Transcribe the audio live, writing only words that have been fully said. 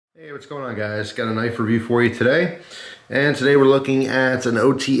Hey, what's going on, guys? Got a knife review for you today. And today we're looking at an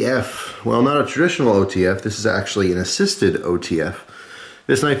OTF. Well, not a traditional OTF. This is actually an assisted OTF.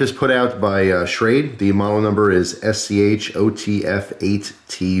 This knife is put out by Schrade. The model number is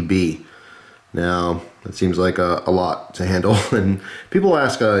SCHOTF8TB. Now, that seems like a lot to handle. And people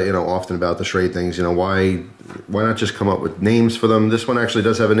ask, often about the Schrade things. Why not just come up with names for them? This one actually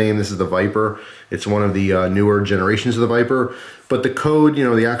does have a name. This is the Viper. It's one of the newer generations of the Viper. But the code,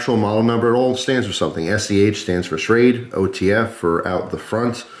 the actual model number, it all stands for something. SCH stands for Schrade, OTF for out the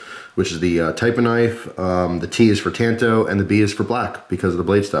front, which is the type of knife. The T is for Tanto, and the B is for black because of the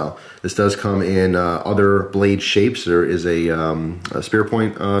blade style. This does come in other blade shapes. There is a spear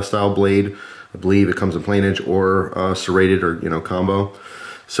point style blade. I believe it comes in plain edge or serrated or combo.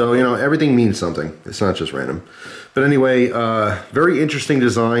 So everything means something. It's not just random. But anyway, very interesting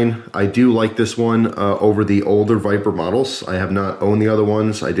design. I do like this one over the older Viper models. I have not owned the other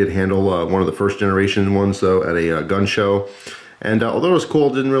ones. I did handle one of the first generation ones though at a gun show. And although it was cool,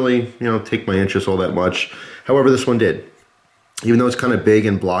 it didn't really take my interest all that much. However, this one did. Even though it's kind of big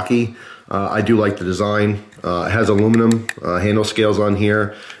and blocky, I do like the design. It has aluminum handle scales on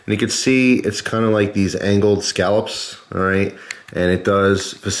here, and you can see it's kind of like these angled scallops, all right? And it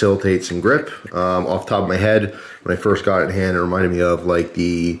does facilitate some grip. Off the top of my head, when I first got it in hand, it reminded me of like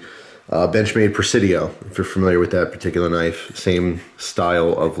the Benchmade Presidio, if you're familiar with that particular knife. Same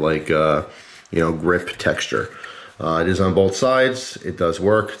style of like, grip texture. It is on both sides. It does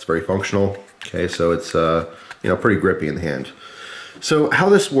work. It's very functional. Okay, so it's, pretty grippy in the hand. So how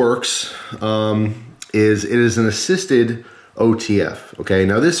this works is it is an assisted OTF. Okay,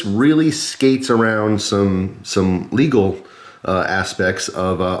 now this really skates around some legal aspects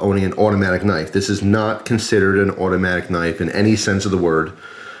of owning an automatic knife. This is not considered an automatic knife in any sense of the word,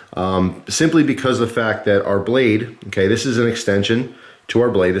 simply because of the fact that our blade, okay, this is an extension to our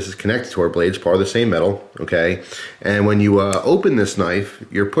blade. This is connected to our blade. It's part of the same metal, okay? And when you open this knife,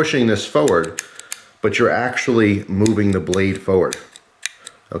 you're pushing this forward, but you're actually moving the blade forward,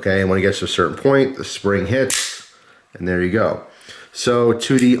 okay? And when it gets to a certain point, the spring hits, and there you go. So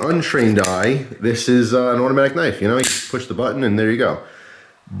to the untrained eye, this is an automatic knife. You push the button and there you go.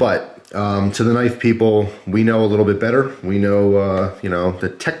 It to the knife people, we know a little bit better. We know,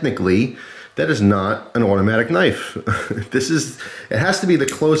 that technically that is not an automatic knife. It has to be the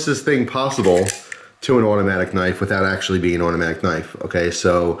closest thing possible to an automatic knife without actually being an automatic knife. Okay,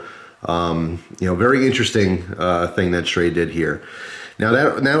 so very interesting thing that Schrade did here. Now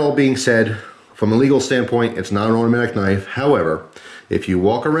that all being said, from a legal standpoint, it's not an automatic knife. However, if you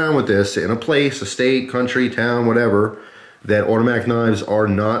walk around with this in a place, a state, country, town, whatever, that automatic knives are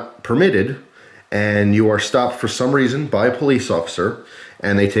not permitted, and you are stopped for some reason by a police officer,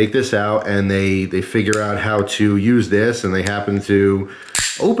 and they take this out and they figure out how to use this, and they happen to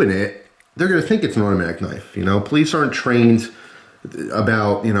open it, they're going to think it's an automatic knife. Police aren't trained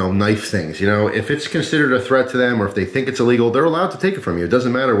about knife things. If it's considered a threat to them, or if they think it's illegal, they're allowed to take it from you. It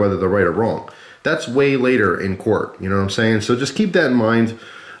doesn't matter whether they're right or wrong. That's way later in court, you know what I'm saying? So just keep that in mind.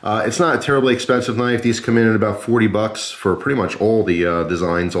 It's not a terribly expensive knife. These come in at about 40 bucks for pretty much all the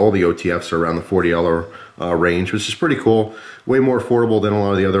designs. All the OTFs are around the $40 range, which is pretty cool. Way more affordable than a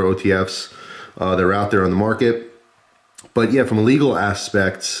lot of the other OTFs that are out there on the market. But yeah, from a legal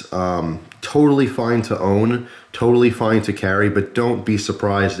aspect, totally fine to own, totally fine to carry, but don't be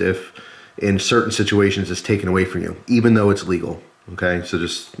surprised if in certain situations it's taken away from you, even though it's legal. Okay, so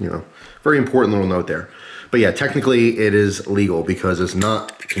just, very important little note there. But yeah, technically it is legal because it's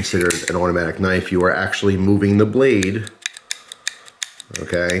not considered an automatic knife. You are actually moving the blade,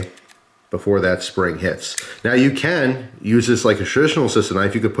 okay, before that spring hits. Now you can use this like a traditional assisted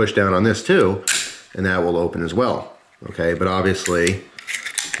knife. You could push down on this too, and that will open as well, okay? But obviously,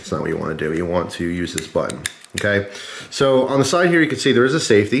 that's not what you want to do. You want to use this button, okay? So on the side here, you can see there is a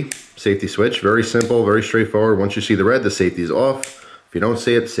safety switch. Very simple, very straightforward. Once you see the red, the safety is off. If you don't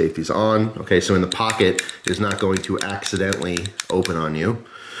see it, the safety's on. Okay, so in the pocket, it's not going to accidentally open on you.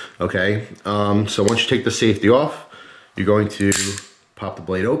 Okay, so once you take the safety off, you're going to pop the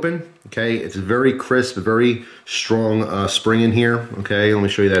blade open. Okay, it's very crisp, very strong spring in here. Okay, let me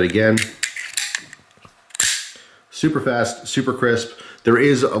show you that again. Super fast, super crisp. There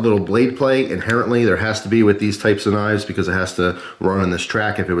is a little blade play inherently. There has to be with these types of knives because it has to run on this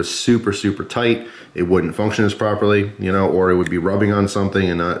track. If it was super, super tight, it wouldn't function as properly, or it would be rubbing on something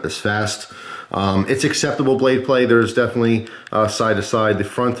and not as fast. It's acceptable blade play. There's definitely side to side. The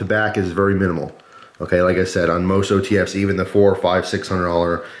front to back is very minimal. Okay, like I said, on most OTFs, even the $400, $500,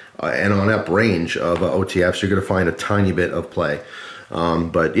 $600 and on up range of OTFs, you're going to find a tiny bit of play.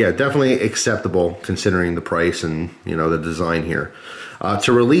 But yeah, definitely acceptable considering the price and the design here.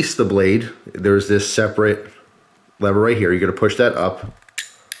 To release the blade, there's this separate lever right here. You're going to push that up,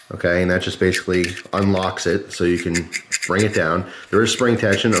 okay, and that just basically unlocks it so you can bring it down. There is spring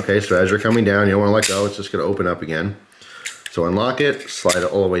tension, okay, so as you're coming down, you don't want to let go, it's just going to open up again. So unlock it, slide it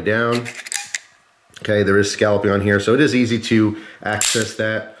all the way down. Okay, there is scalloping on here, so it is easy to access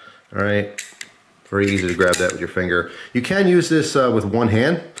that, all right. Very easy to grab that with your finger. You can use this with one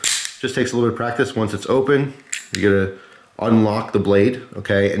hand. Just takes a little bit of practice. Once it's open, you're gonna unlock the blade,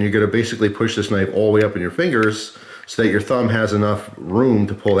 okay, and you're gonna basically push this knife all the way up in your fingers so that your thumb has enough room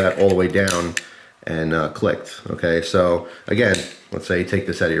to pull that all the way down and clicked, okay. So again, let's say you take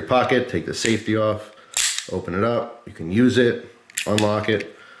this out of your pocket, take the safety off, open it up, you can use it, unlock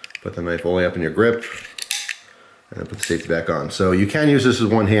it, put the knife all the way up in your grip, and then put the safety back on. So you can use this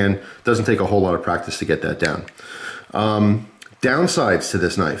with one hand. Doesn't take a whole lot of practice to get that down. Downsides to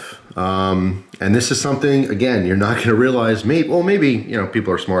this knife, and this is something, again, you're not going to realize. Maybe you know,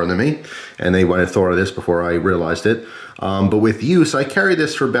 people are smarter than me and they might have thought of this before I realized it, but with use, I carried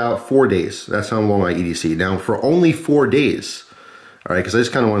this for about 4 days. That's how long my EDC. Now for only 4 days, all right, because I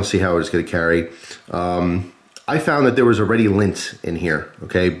just kind of want to see how it's going to carry, I found that there was already lint in here,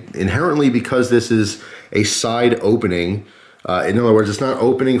 okay, inherently, because this is a side opening. In other words, it's not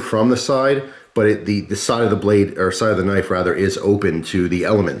opening from the side, but the side of the blade, or side of the knife rather, is open to the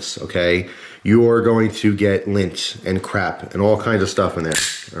elements, okay? You're going to get lint and crap and all kinds of stuff in there,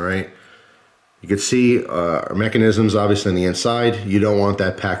 all right? You can see our mechanisms obviously on the inside. You don't want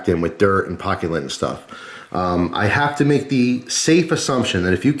that packed in with dirt and pocket lint and stuff. I have to make the safe assumption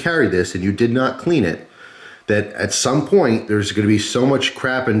that if you carry this and you did not clean it, that at some point there's going to be so much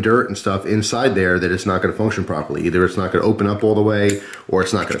crap and dirt and stuff inside there that it's not going to function properly. Either it's not going to open up all the way, or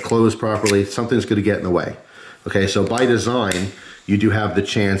it's not going to close properly. Something's going to get in the way. Okay, so by design, you do have the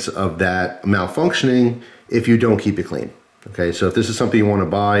chance of that malfunctioning if you don't keep it clean. Okay, so if this is something you want to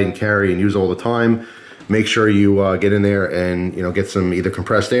buy and carry and use all the time, make sure you get in there and, you know, get some either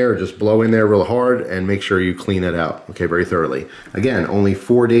compressed air or just blow in there real hard and make sure you clean that out, okay, very thoroughly. Again, only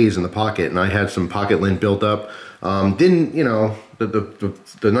 4 days in the pocket, and I had some pocket lint built up. Didn't, you know,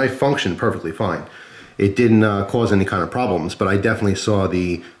 the knife functioned perfectly fine. It didn't cause any kind of problems, but I definitely saw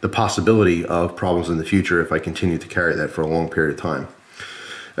the possibility of problems in the future if I continued to carry that for a long period of time.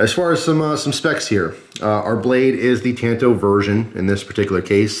 As far as some specs here, our blade is the Tanto version in this particular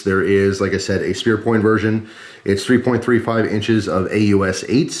case. There is, like I said, a spear point version. It's 3.35 inches of AUS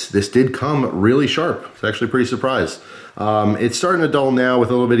 8s. This did come really sharp. It's actually pretty surprised. It's starting to dull now with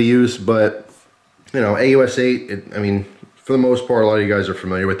a little bit of use, but you know, AUS 8, I mean, for the most part, a lot of you guys are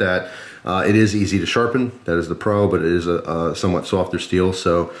familiar with that. It is easy to sharpen. That is the pro, but it is a somewhat softer steel,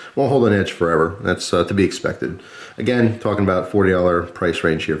 so won't hold an edge forever. That's to be expected. Again, talking about $40 price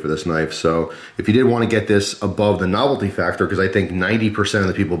range here for this knife. So if you did want to get this above the novelty factor, because I think 90% of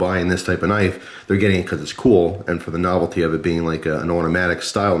the people buying this type of knife, they're getting it because it's cool and for the novelty of it being like an automatic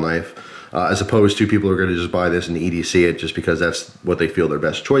style knife, as opposed to people who are going to just buy this and EDC it just because that's what they feel their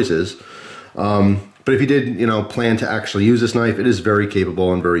best choice is. But if you did, you know, plan to actually use this knife, it is very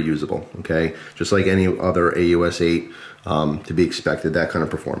capable and very usable, okay? Just like any other AUS 8 to be expected, that kind of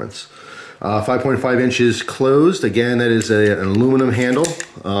performance. 5.5 inches closed. Again, that is an aluminum handle.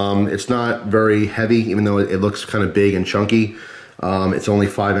 It's not very heavy, even though it looks kind of big and chunky. It's only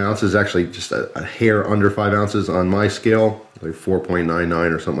 5 ounces, actually just a hair under 5 ounces on my scale, like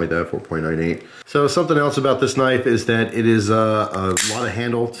 4.99 or something like that, 4.98. So something else about this knife is that it is a lot of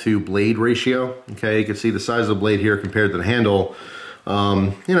handle to blade ratio. Okay, you can see the size of the blade here compared to the handle.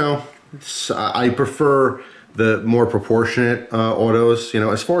 You know, I prefer the more proportionate autos. You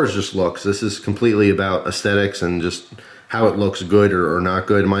know, as far as just looks, this is completely about aesthetics and just how it looks good or not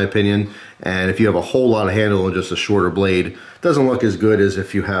good, in my opinion. And if you have a whole lot of handle and just a shorter blade, it doesn't look as good as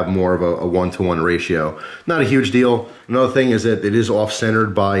if you have more of a 1-to-1 ratio. Not a huge deal. Another thing is that it is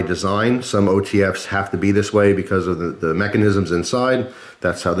off-centered by design. Some OTFs have to be this way because of the mechanisms inside.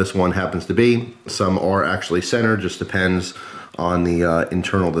 That's how this one happens to be. Some are actually centered, just depends on the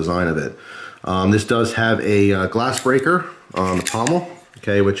internal design of it. This does have a glass breaker on the pommel,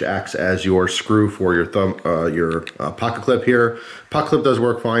 okay, which acts as your screw for your thumb, your pocket clip here. Pocket clip does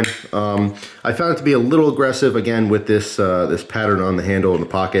work fine. I found it to be a little aggressive again with this this pattern on the handle in the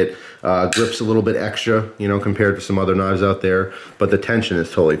pocket. Grips a little bit extra, you know, compared to some other knives out there, but the tension is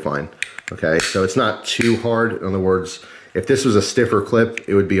totally fine. Okay, so it's not too hard. In other words, if this was a stiffer clip,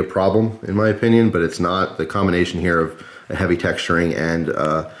 it would be a problem in my opinion, but it's not. The combination here of a heavy texturing and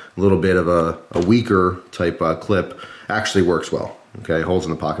a little bit of a weaker type clip actually works well. Okay, holds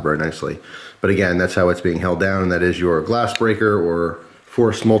in the pocket very nicely. But again, that's how it's being held down, and that is your glass breaker or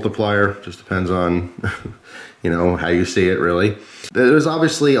force multiplier. Just depends on you know, how you see it really. There's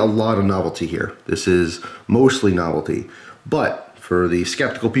obviously a lot of novelty here. This is mostly novelty, but for the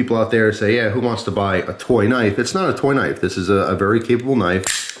skeptical people out there say, yeah, who wants to buy a toy knife? It's not a toy knife. This is a very capable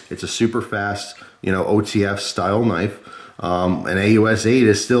knife. It's a super fast, you know, OTF style knife. An AUS 8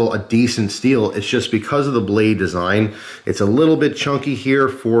 is still a decent steel. It's just because of the blade design, it's a little bit chunky here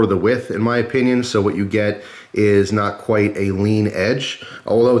for the width, in my opinion. So what you get is not quite a lean edge.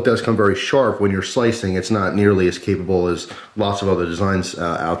 Although it does come very sharp when you're slicing, it's not nearly as capable as lots of other designs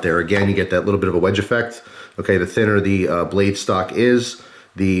out there. Again, you get that little bit of a wedge effect. Okay, the thinner the blade stock is,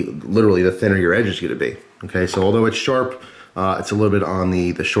 literally the thinner your edge is going to be. Okay, so although it's sharp, it's a little bit on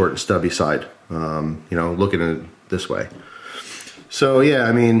the short and stubby side. You know, looking at it this way. So yeah,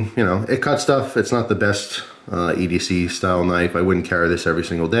 I mean, you know, it cuts stuff. It's not the best EDC style knife. I wouldn't carry this every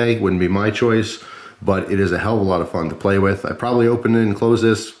single day. Wouldn't be my choice, but it is a hell of a lot of fun to play with. I probably opened it and closed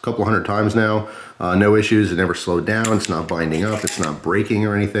this a couple hundred times now. No issues. It never slowed down. It's not binding up. It's not breaking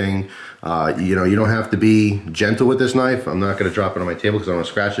or anything. You know, you don't have to be gentle with this knife. I'm not going to drop it on my table because I don't want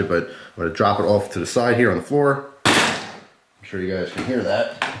to scratch it, but I'm going to drop it off to the side here on the floor. I'm sure you guys can hear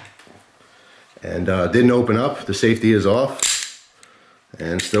that. And didn't open up. The safety is off.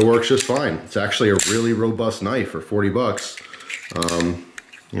 And still works just fine. It's actually a really robust knife for 40 bucks.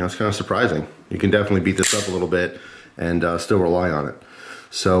 You know, it's kind of surprising. You can definitely beat this up a little bit and still rely on it.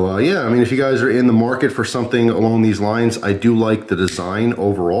 So yeah, I mean, if you guys are in the market for something along these lines, I do like the design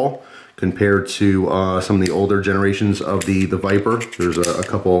overall compared to some of the older generations of the Viper. There's a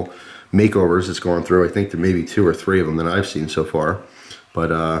couple makeovers it's going through. I think there may be 2 or 3 of them that I've seen so far. But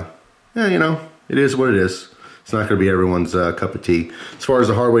yeah, you know, it is what it is. It's not going to be everyone's cup of tea. As far as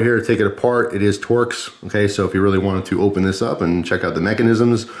the hardware here to take it apart, it is Torx. Okay, so if you really wanted to open this up and check out the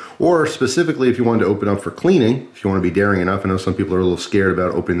mechanisms, or specifically if you wanted to open up for cleaning, if you want to be daring enough, I know some people are a little scared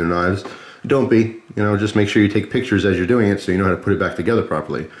about opening their knives. Don't be. You know, just make sure you take pictures as you're doing it so you know how to put it back together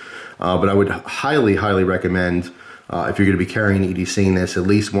properly. But I would highly, highly recommend if you're going to be carrying and EDCing this at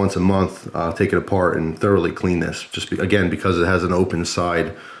least once a month, take it apart and thoroughly clean this. Just again, because it has an open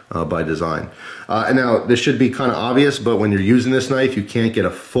side by design. And now this should be kind of obvious, but when you're using this knife, you can't get a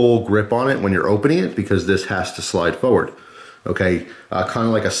full grip on it when you're opening it because this has to slide forward. Okay, kind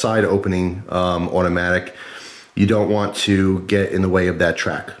of like a side opening automatic. You don't want to get in the way of that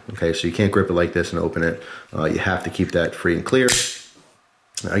track. Okay, so you can't grip it like this and open it. You have to keep that free and clear.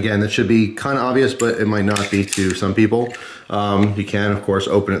 Again, that should be kind of obvious, but it might not be to some people. You can, of course,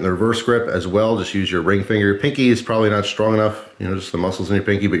 open it in the reverse grip as well. Just use your ring finger. Your pinky is probably not strong enough, you know, just the muscles in your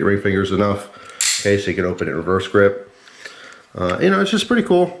pinky, but your ring finger is enough. Okay, so you can open it in reverse grip. You know, it's just pretty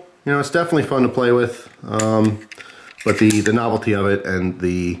cool. You know, it's definitely fun to play with. But the novelty of it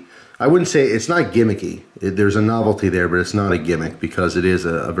and I wouldn't say it's not gimmicky. There's a novelty there, but it's not a gimmick because it is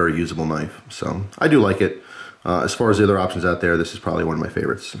a very usable knife. So I do like it. As far as the other options out there, this is probably one of my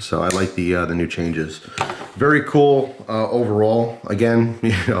favorites. So I like the new changes. Very cool overall. Again,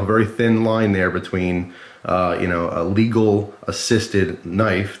 you know, very thin line there between you know, a legal assisted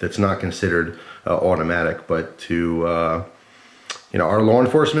knife that's not considered automatic, but to you know, our law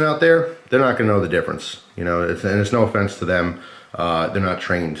enforcement out there, they're not going to know the difference. You know, and it's no offense to them. They're not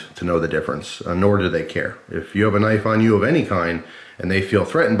trained to know the difference, nor do they care. If you have a knife on you of any kind and they feel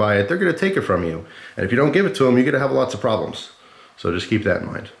threatened by it, they're going to take it from you. And if you don't give it to them, you're going to have lots of problems. So just keep that in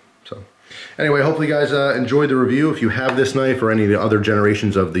mind. So anyway, hopefully you guys enjoyed the review. If you have this knife or any of the other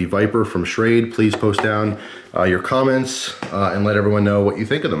generations of the Viper from Schrade, please post down your comments and let everyone know what you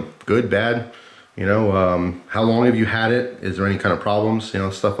think of them. Good, bad, you know, how long have you had it? Is there any kind of problems? You know,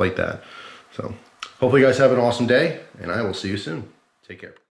 stuff like that. So hopefully you guys have an awesome day, and I will see you soon. Take care.